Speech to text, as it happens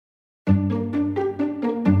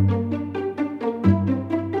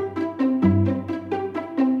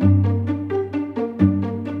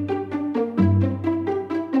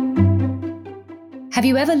Have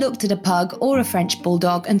you ever looked at a pug or a French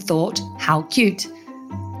bulldog and thought, how cute?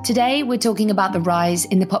 Today, we're talking about the rise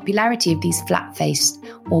in the popularity of these flat-faced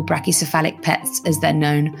or brachycephalic pets, as they're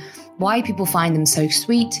known, why people find them so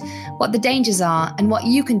sweet, what the dangers are, and what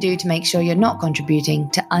you can do to make sure you're not contributing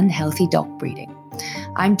to unhealthy dog breeding.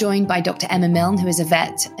 I'm joined by Dr. Emma Milne, who is a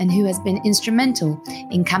vet and who has been instrumental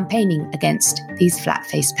in campaigning against these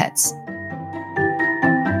flat-faced pets.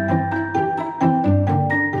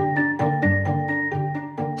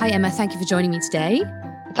 Hi, Emma. Thank you for joining me today.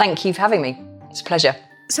 Thank you for having me. It's a pleasure.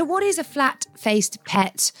 So what is a flat-faced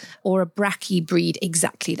pet or a brachy breed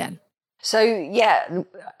exactly then? So,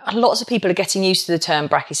 lots of people are getting used to the term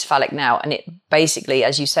brachycephalic now, and it basically,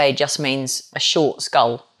 as you say, just means a short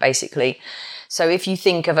skull, basically. So if you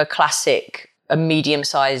think of a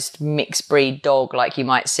medium-sized mixed breed dog like you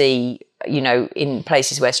might see, in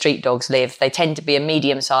places where street dogs live, they tend to be a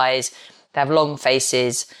medium size, they have long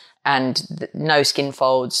faces, and no skin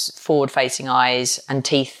folds, forward-facing eyes, and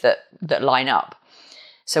teeth that line up.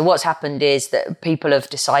 So what's happened is that people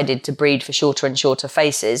have decided to breed for shorter and shorter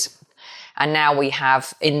faces. And now we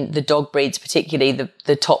have, in the dog breeds particularly,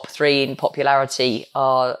 the top three in popularity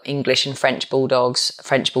are English and French bulldogs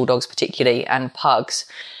particularly, and pugs,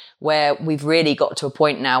 where we've really got to a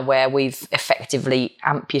point now where we've effectively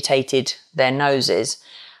amputated their noses.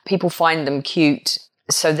 People find them cute,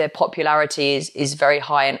 so their popularity is very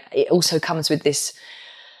high, and it also comes with this,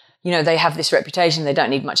 they have this reputation, they don't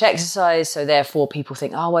need much exercise, so therefore people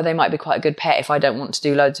think, oh, well, they might be quite a good pet if I don't want to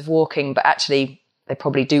do loads of walking, but actually they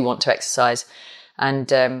probably do want to exercise,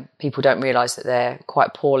 and people don't realise that they're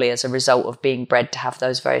quite poorly as a result of being bred to have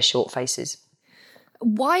those very short faces.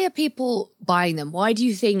 Why are people buying them? Why do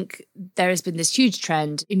you think there has been this huge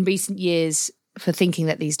trend in recent years for thinking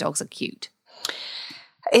that these dogs are cute?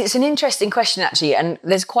 It's an interesting question, actually, and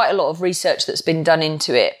there's quite a lot of research that's been done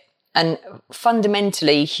into it. And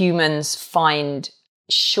fundamentally, humans find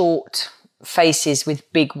short faces with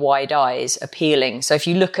big, wide eyes appealing. So if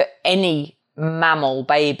you look at any mammal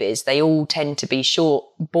babies, they all tend to be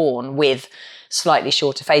born with slightly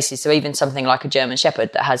shorter faces. So even something like a German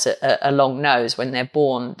Shepherd that has a long nose, when they're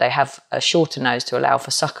born, they have a shorter nose to allow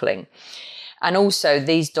for suckling. And also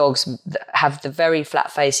these dogs have the very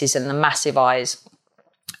flat faces and the massive eyes.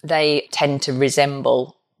 They tend to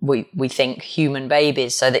resemble, we think, human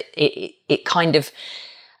babies, so that it kind of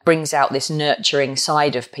brings out this nurturing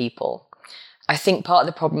side of people. I think part of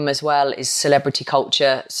the problem as well is celebrity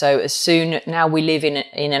culture. So now we live in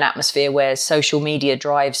an atmosphere where social media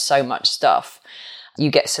drives so much stuff. You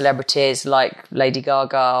get celebrities like Lady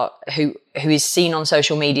Gaga, who is seen on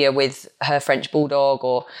social media with her French bulldog,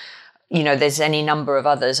 or there's any number of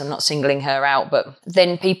others. I'm not singling her out, but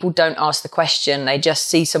then people don't ask the question. They just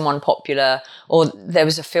see someone popular. Or there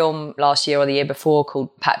was a film last year or the year before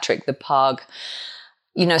called Patrick the Pug.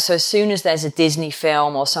 So as soon as there's a Disney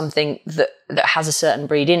film or something that has a certain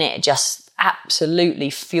breed in it, it just absolutely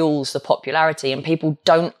fuels the popularity. And people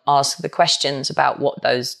don't ask the questions about what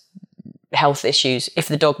those health issues, if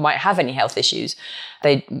the dog might have any health issues.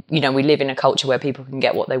 We live in a culture where people can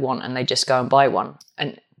get what they want and they just go and buy one.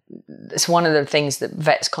 And it's one of the things that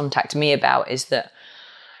vets contact me about, is that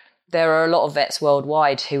there are a lot of vets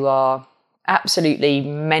worldwide who are absolutely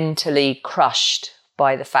mentally crushed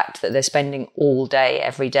by the fact that they're spending all day,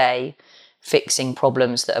 every day, fixing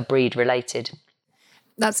problems that are breed related.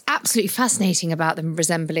 That's absolutely fascinating about them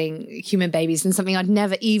resembling human babies, and something I'd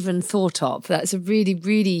never even thought of. That's a really,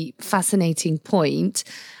 really fascinating point.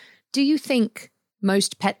 Do you think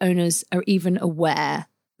most pet owners are even aware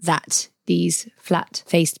that these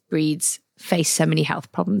flat-faced breeds face so many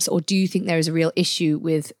health problems? Or do you think there is a real issue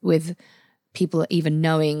with people even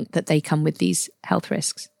knowing that they come with these health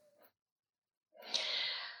risks?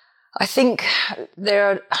 I think there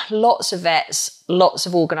are lots of vets, lots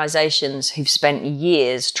of organisations who've spent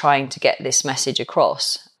years trying to get this message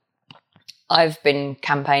across. I've been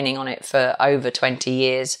campaigning on it for over 20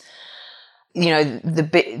 years.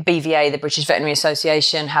 The BVA, the British Veterinary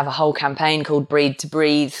Association, have a whole campaign called Breed to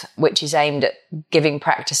Breathe, which is aimed at giving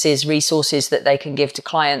practices resources that they can give to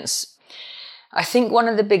clients. I think one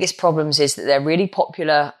of the biggest problems is that they're really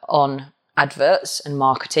popular on adverts and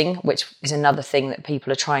marketing, which is another thing that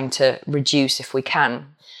people are trying to reduce if we can.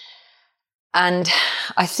 And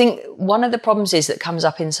I think one of the problems that comes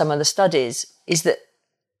up in some of the studies is that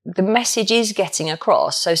the message is getting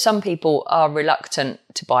across. So some people are reluctant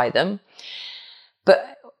to buy them.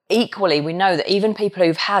 But equally, we know that even people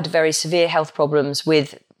who've had very severe health problems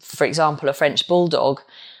with, for example, a French bulldog,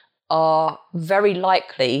 are very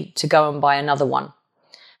likely to go and buy another one.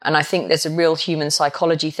 And I think there's a real human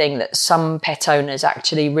psychology thing that some pet owners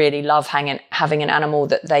actually really love having an animal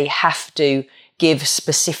that they have to give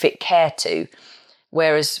specific care to.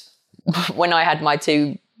 Whereas when I had my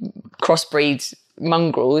 2 crossbreed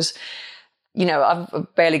mongrels,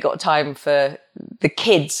 I've barely got time for the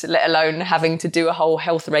kids, let alone having to do a whole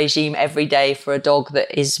health regime every day for a dog that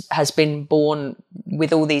has been born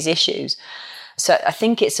with all these issues. So I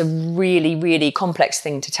think it's a really, really complex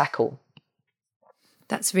thing to tackle.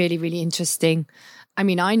 That's really, really interesting. I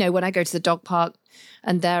mean, I know when I go to the dog park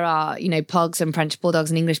and there are, pugs and French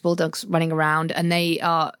bulldogs and English bulldogs running around, and they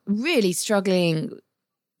are really struggling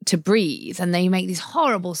to breathe, and they make these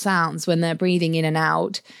horrible sounds when they're breathing in and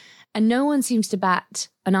out. And no one seems to bat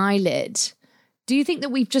an eyelid. Do you think that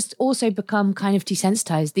we've just also become kind of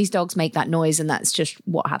desensitized? These dogs make that noise and that's just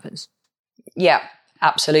what happens. Yeah,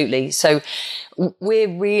 absolutely. So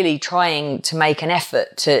we're really trying to make an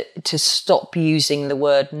effort to stop using the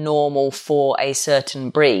word normal for a certain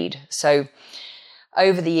breed. So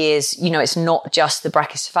over the years, it's not just the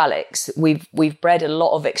brachycephalics. We've bred a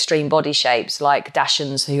lot of extreme body shapes, like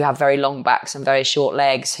Dachshunds who have very long backs and very short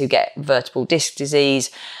legs, who get vertebral disc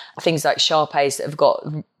disease. Things like Shar-Peis that have got,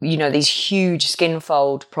 these huge skin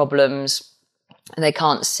fold problems and they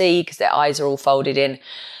can't see because their eyes are all folded in.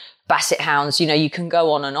 Basset hounds, you can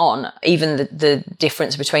go on and on. Even the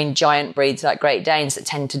difference between giant breeds like Great Danes that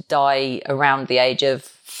tend to die around the age of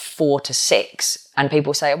 4 to 6. And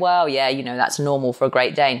people say, well, yeah, that's normal for a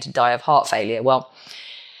Great Dane to die of heart failure. Well,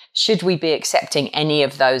 should we be accepting any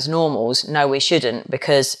of those normals? No, we shouldn't,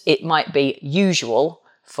 because it might be usual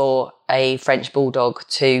for a French bulldog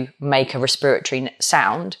to make a respiratory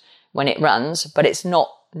sound when it runs, but it's not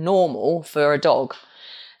normal for a dog.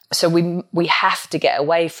 So we have to get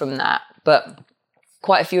away from that. But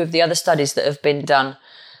quite a few of the other studies that have been done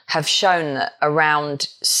have shown that around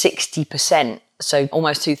 60%, so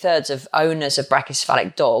almost 2/3 of owners of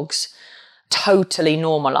brachycephalic dogs, totally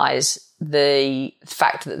normalise the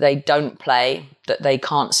fact that they don't play, that they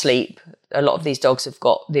can't sleep. A lot of these dogs have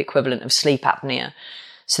got the equivalent of sleep apnea.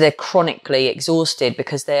 So they're chronically exhausted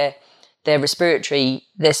because their respiratory,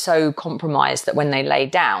 they're so compromised that when they lay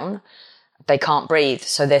down, they can't breathe.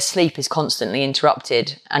 So their sleep is constantly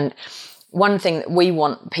interrupted. And one thing that we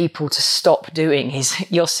want people to stop doing is,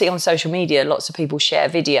 you'll see on social media, lots of people share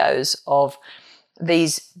videos of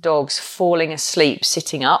these dogs falling asleep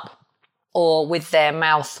sitting up, or with their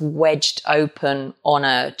mouth wedged open on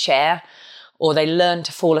a chair, or they learn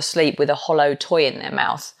to fall asleep with a hollow toy in their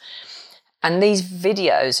mouth. And these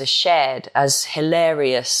videos are shared as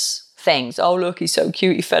hilarious things. Oh, look, he's so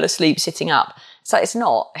cute, he fell asleep sitting up. It's like, it's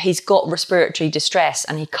not. He's got respiratory distress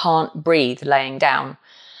and he can't breathe laying down.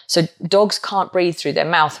 So dogs can't breathe through their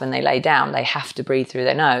mouth when they lay down. They have to breathe through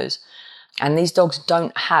their nose. And these dogs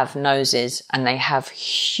don't have noses, and they have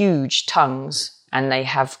huge tongues, and they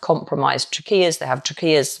have compromised tracheas. They have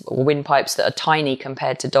tracheas or windpipes that are tiny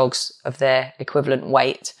compared to dogs of their equivalent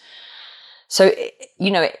weight. So,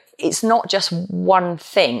 it's not just one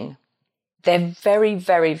thing. They're very,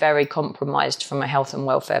 very, very compromised from a health and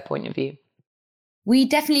welfare point of view. We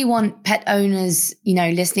definitely want pet owners,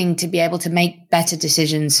 listening, to be able to make better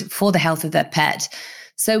decisions for the health of their pet.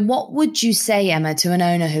 So what would you say, Emma, to an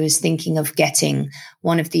owner who is thinking of getting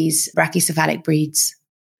one of these brachycephalic breeds?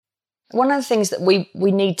 One of the things that we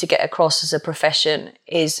need to get across as a profession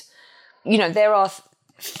is, there are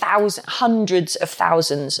hundreds of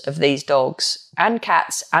thousands of these dogs and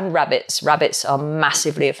cats and rabbits. Rabbits are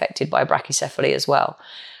massively affected by brachycephaly as well.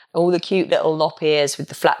 All the cute little lop ears with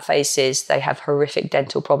the flat faces, they have horrific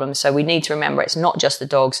dental problems. So we need to remember it's not just the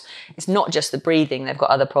dogs, it's not just the breathing, they've got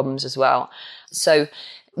other problems as well. So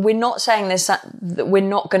we're not saying that we're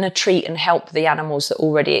not going to treat and help the animals that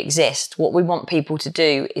already exist. What we want people to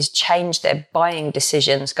do is change their buying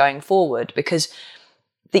decisions going forward, because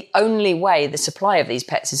the only way the supply of these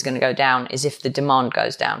pets is going to go down is if the demand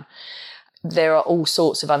goes down. There are all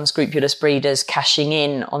sorts of unscrupulous breeders cashing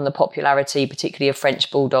in on the popularity, particularly of French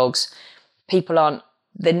bulldogs.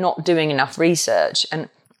 They're not doing enough research. And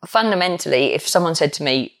fundamentally, if someone said to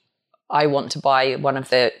me, I want to buy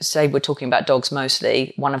say we're talking about dogs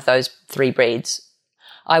mostly, one of those 3 breeds,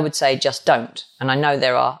 I would say just don't. And I know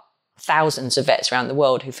there are thousands of vets around the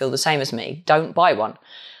world who feel the same as me. Don't buy one,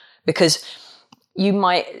 because you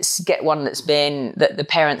might get one that the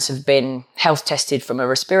parents have been health tested from a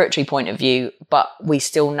respiratory point of view, but we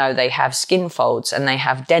still know they have skin folds and they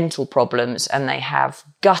have dental problems and they have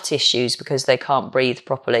gut issues because they can't breathe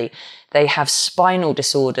properly. They have spinal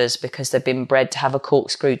disorders because they've been bred to have a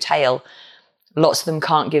corkscrew tail. Lots of them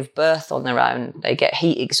can't give birth on their own. They get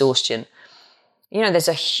heat exhaustion. There's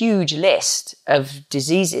a huge list of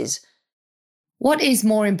diseases. What is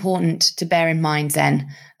more important to bear in mind then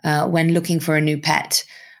when looking for a new pet,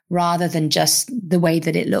 rather than just the way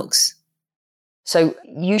that it looks? So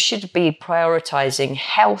you should be prioritizing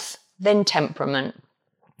health, then temperament,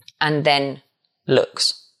 and then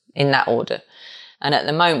looks in that order. And at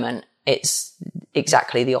the moment, it's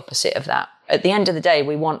exactly the opposite of that. At the end of the day,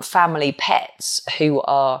 we want family pets who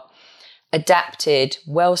are adapted,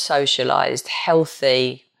 well socialized,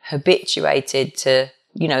 healthy, habituated to,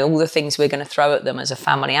 all the things we're going to throw at them as a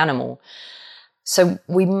family animal. So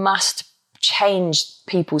we must change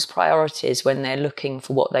people's priorities when they're looking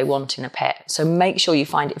for what they want in a pet. So make sure you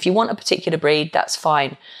find, if you want a particular breed, that's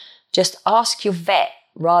fine. Just ask your vet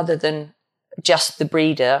rather than just the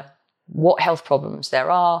breeder what health problems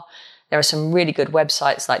there are. There are some really good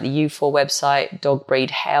websites like the U4 website, Dog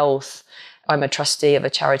Breed Health. I'm a trustee of a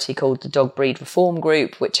charity called the Dog Breed Reform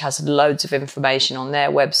Group, which has loads of information on their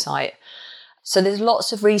website. So there's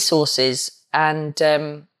lots of resources, and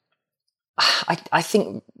I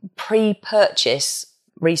think pre-purchase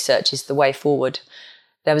research is the way forward.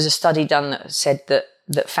 There was a study done that said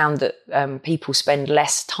that found that people spend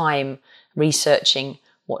less time researching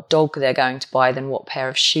what dog they're going to buy than what pair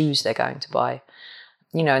of shoes they're going to buy.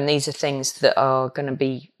 And these are things that are going to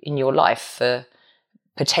be in your life for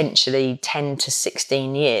potentially 10 to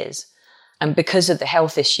 16 years. And because of the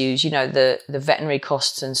health issues, the veterinary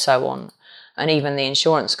costs and so on, and even the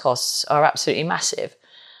insurance costs are absolutely massive.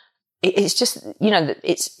 It's just,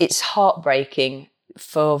 it's heartbreaking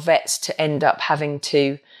for vets to end up having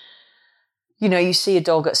to, you see a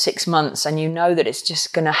dog at 6 months and you know that it's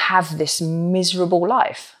just going to have this miserable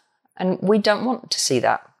life. And we don't want to see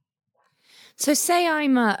that. So say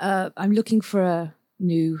I'm looking for a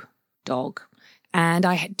new dog, and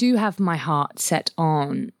I do have my heart set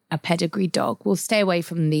on a pedigree dog. We'll stay away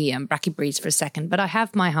from the brachy breeds for a second, but I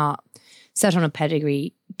have my heart set on a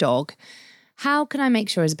pedigree dog. How can I make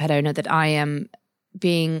sure as a pet owner that I am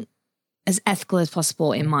being as ethical as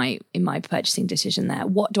possible in my purchasing decision there?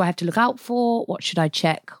 What do I have to look out for? What should I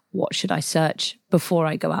check? What should I search before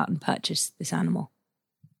I go out and purchase this animal?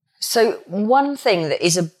 So one thing that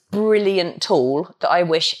is a brilliant tool that I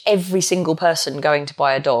wish every single person going to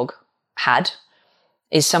buy a dog had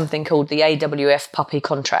is something called the AWF Puppy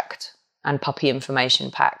Contract and Puppy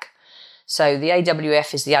Information Pack. So the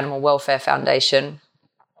AWF is the Animal Welfare Foundation.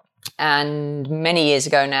 And many years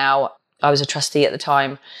ago now, I was a trustee at the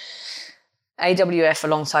time, AWF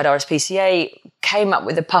alongside RSPCA came up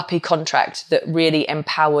with a puppy contract that really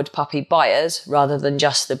empowered puppy buyers rather than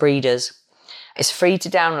just the breeders. It's free to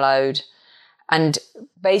download. And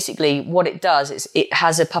basically what it does is it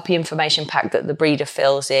has a puppy information pack that the breeder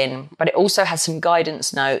fills in, but it also has some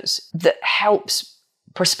guidance notes that helps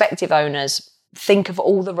prospective owners think of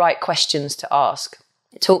all the right questions to ask.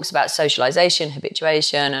 It talks about socialization,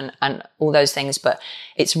 habituation, and all those things, but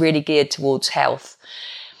it's really geared towards health.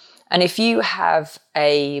 And if you have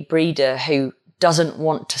a breeder who doesn't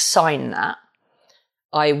want to sign that,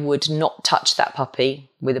 I would not touch that puppy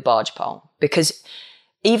with a barge pole, because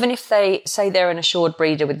even if they say they're an assured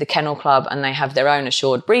breeder with the Kennel Club and they have their own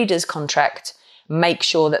assured breeders contract, make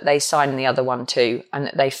sure that they sign the other one too and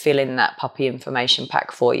that they fill in that puppy information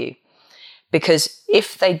pack for you. Because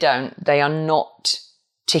if they don't, they are not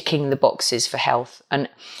ticking the boxes for health. And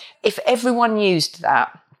if everyone used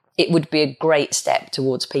that, it would be a great step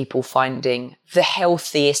towards people finding the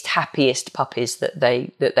healthiest, happiest puppies that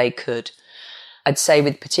they could. I'd say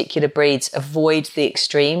with particular breeds, avoid the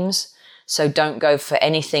extremes. So don't go for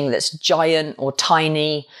anything that's giant or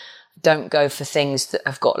tiny. Don't go for things that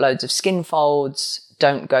have got loads of skin folds.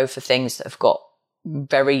 Don't go for things that have got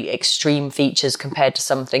very extreme features compared to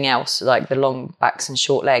something else, like the long backs and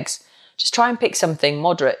short legs. Just try and pick something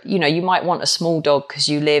moderate. You might want a small dog because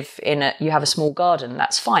you have a small garden.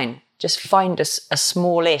 That's fine. Just find a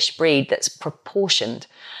smallish breed that's proportioned.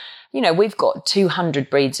 We've got 200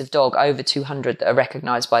 breeds of dog, over 200 that are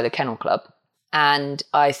recognised by the Kennel Club. And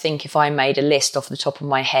I think if I made a list off the top of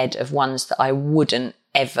my head of ones that I wouldn't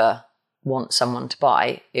ever want someone to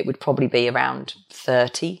buy, it would probably be around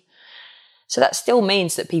 30. So that still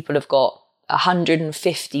means that people have got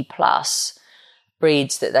 150 plus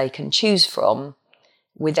breeds that they can choose from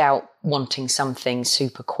without wanting something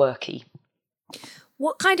super quirky.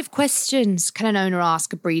 What kind of questions can an owner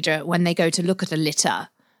ask a breeder when they go to look at a litter?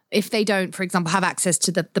 If they don't, for example, have access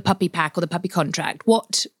to the puppy pack or the puppy contract,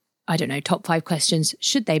 what, top 5 questions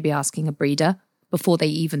should they be asking a breeder before they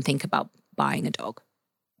even think about buying a dog?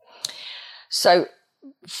 So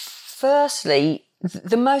firstly,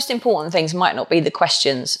 the most important things might not be the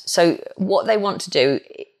questions. So what they want to do,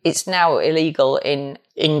 it's now illegal in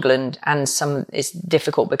England, and it's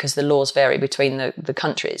difficult because the laws vary between the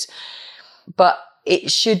countries. But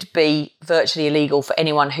it should be virtually illegal for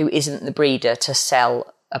anyone who isn't the breeder to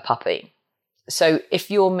sell a puppy. So if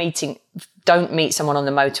don't meet someone on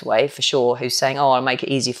the motorway for sure who's saying, oh, I'll make it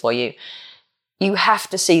easy for you. You have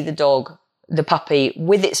to see the puppy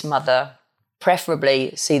with its mother,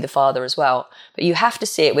 preferably see the father as well. But you have to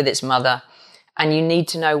see it with its mother, and you need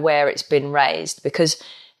to know where it's been raised. Because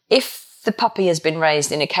if the puppy has been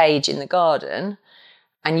raised in a cage in the garden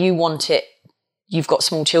and you've got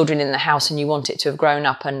small children in the house and you want it to have grown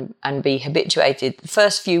up and be habituated, the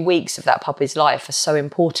first few weeks of that puppy's life are so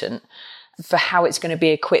important for how it's going to be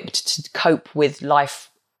equipped to cope with life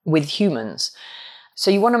with humans. So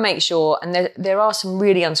you want to make sure, and there are some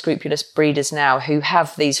really unscrupulous breeders now who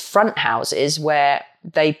have these front houses where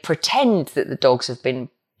they pretend that the dogs have been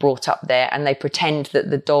brought up there and they pretend that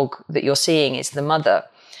the dog that you're seeing is the mother.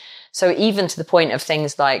 So even to the point of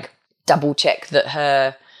things like double check that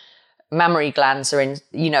her mammary glands are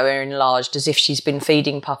enlarged as if she's been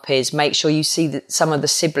feeding puppies, make sure you see some of the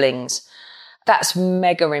siblings. That's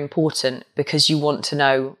mega important because you want to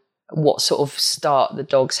know what sort of start the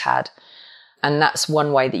dog's had. And that's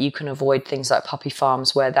one way that you can avoid things like puppy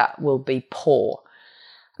farms where that will be poor.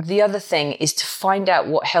 The other thing is to find out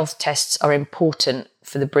what health tests are important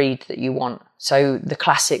for the breed that you want. So the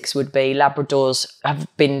classics would be Labradors have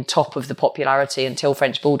been top of the popularity until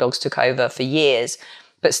French Bulldogs took over for years,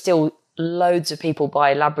 but still loads of people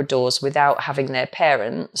buy Labradors without having their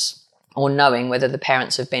parents or knowing whether the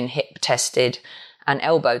parents have been hip tested and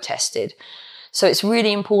elbow tested. So it's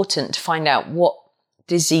really important to find out what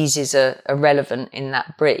diseases are relevant in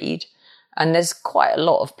that breed. And there's quite a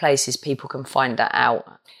lot of places people can find that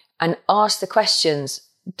out. And ask the questions.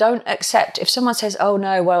 Don't accept, if someone says, oh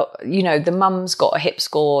no, well, the mum's got a hip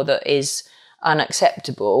score that is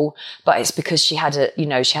unacceptable, but it's because she had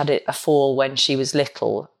a fall when she was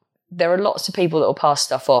little. There are lots of people that will pass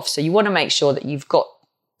stuff off. So you want to make sure that you've got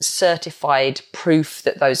certified proof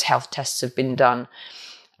that those health tests have been done,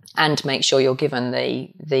 and make sure you're given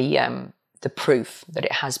the proof that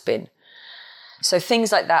it has been. So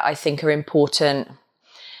things like that I think are important.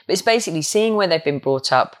 But it's basically seeing where they've been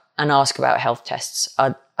brought up and ask about health tests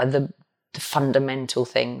are the fundamental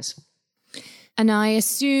things. And I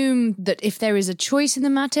assume that if there is a choice in the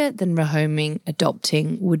matter, then rehoming,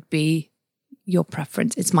 adopting would be your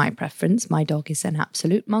preference. It's my preference. My dog is an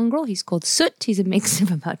absolute mongrel. He's called Soot. He's a mix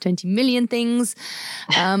of about 20 million things.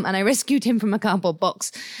 And I rescued him from a cardboard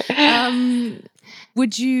box.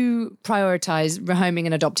 Would you prioritise rehoming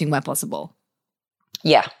and adopting where possible?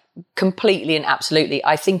 Yeah, completely and absolutely.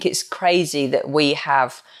 I think it's crazy that we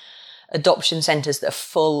have adoption centres that are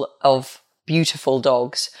full of beautiful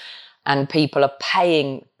dogs and people are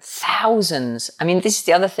paying thousands. I mean, this is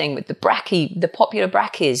the other thing with the popular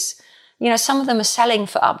brackies. Some of them are selling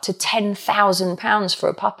for up to £10,000 for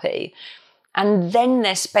a puppy. And then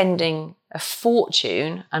they're spending a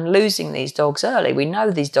fortune and losing these dogs early. We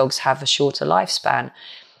know these dogs have a shorter lifespan.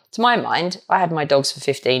 To my mind, I had my dogs for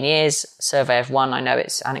 15 years, survey of one, I know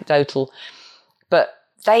it's anecdotal, but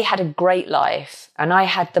they had a great life and I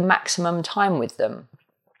had the maximum time with them.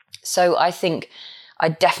 So I think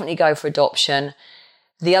I'd definitely go for adoption.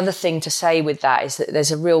 The other thing to say with that is that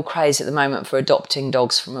there's a real craze at the moment for adopting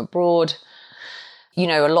dogs from abroad.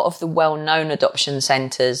 A lot of the well-known adoption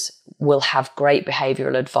centres will have great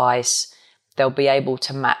behavioural advice. They'll be able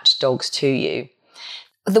to match dogs to you.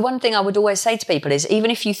 The one thing I would always say to people is,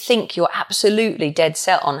 even if you think you're absolutely dead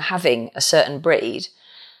set on having a certain breed,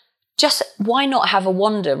 just why not have a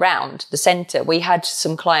wander round the centre? We had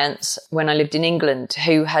some clients when I lived in England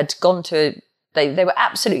who had gone to They were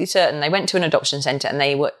absolutely certain. They went to an adoption centre and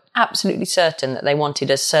they were absolutely certain that they wanted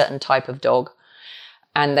a certain type of dog.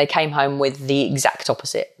 And they came home with the exact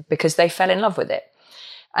opposite because they fell in love with it.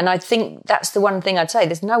 And I think that's the one thing I'd say.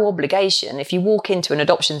 There's no obligation. If you walk into an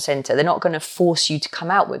adoption centre, they're not going to force you to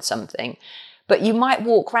come out with something. But you might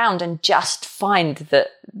walk around and just find that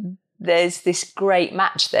there's this great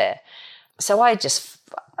match there. So I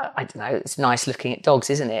don't know, it's nice looking at dogs,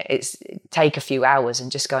 isn't it? Take a few hours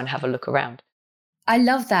and just go and have a look around. I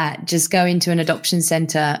love that. Just go into an adoption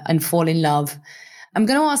centre and fall in love. I'm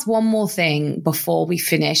going to ask one more thing before we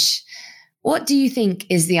finish. What do you think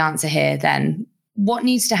is the answer here then? What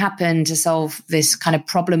needs to happen to solve this kind of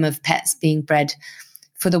problem of pets being bred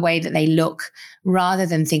for the way that they look rather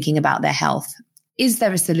than thinking about their health? Is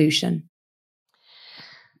there a solution?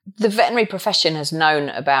 The veterinary profession has known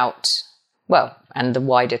about, and the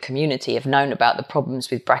wider community have known about the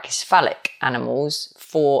problems with brachycephalic animals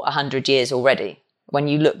for 100 years already. When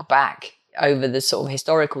you look back over the sort of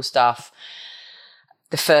historical stuff,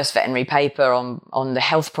 the first veterinary paper on the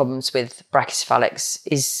health problems with brachycephalics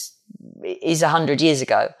is 100 years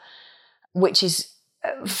ago, which is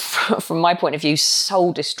from my point of view,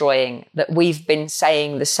 soul destroying, that we've been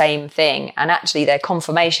saying the same thing and actually their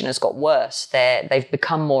confirmation has got worse. They've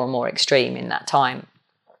become more and more extreme in that time.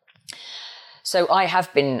 So I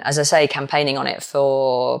have been, as I say, campaigning on it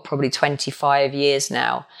for probably 25 years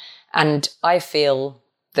now. And I feel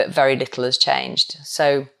that very little has changed.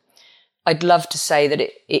 So I'd love to say that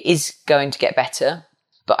it is going to get better,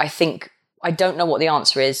 but I don't know what the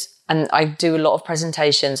answer is. And I do a lot of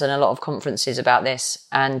presentations and a lot of conferences about this.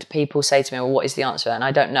 And people say to me, well, what is the answer? And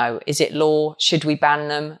I don't know. Is it law? Should we ban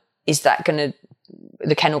them? Is that going to,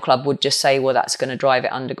 the Kennel Club would just say, well, that's going to drive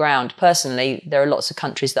it underground. Personally, there are lots of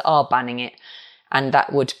countries that are banning it. And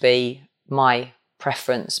that would be my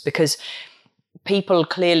preference, because people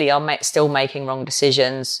clearly are still making wrong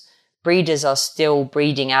decisions. Breeders are still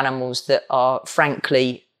breeding animals that are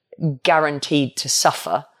frankly guaranteed to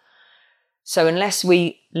suffer. So unless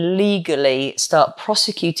we legally start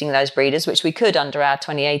prosecuting those breeders, which we could under our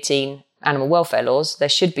 2018 animal welfare laws, there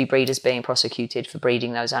should be breeders being prosecuted for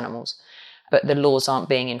breeding those animals, but the laws aren't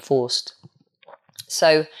being enforced.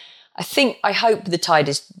 So I hope the tide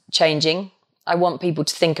is changing. I want people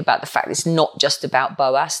to think about the fact it's not just about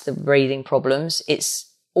BOAS, the breathing problems.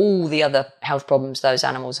 It's all the other health problems those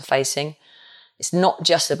animals are facing. It's not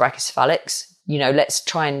just the brachycephalics. Let's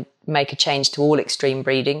try and make a change to all extreme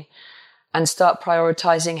breeding and start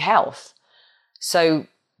prioritising health. So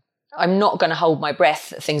I'm not going to hold my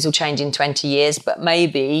breath that things will change in 20 years, but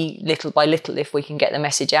maybe little by little, if we can get the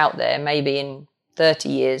message out there, maybe in 30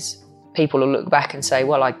 years, people will look back and say,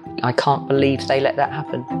 well, I can't believe they let that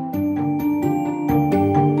happen.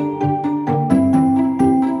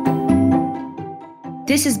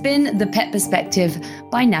 This has been The Pet Perspective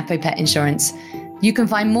by Napo Pet Insurance. You can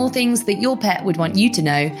find more things that your pet would want you to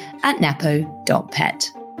know at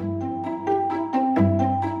napo.pet.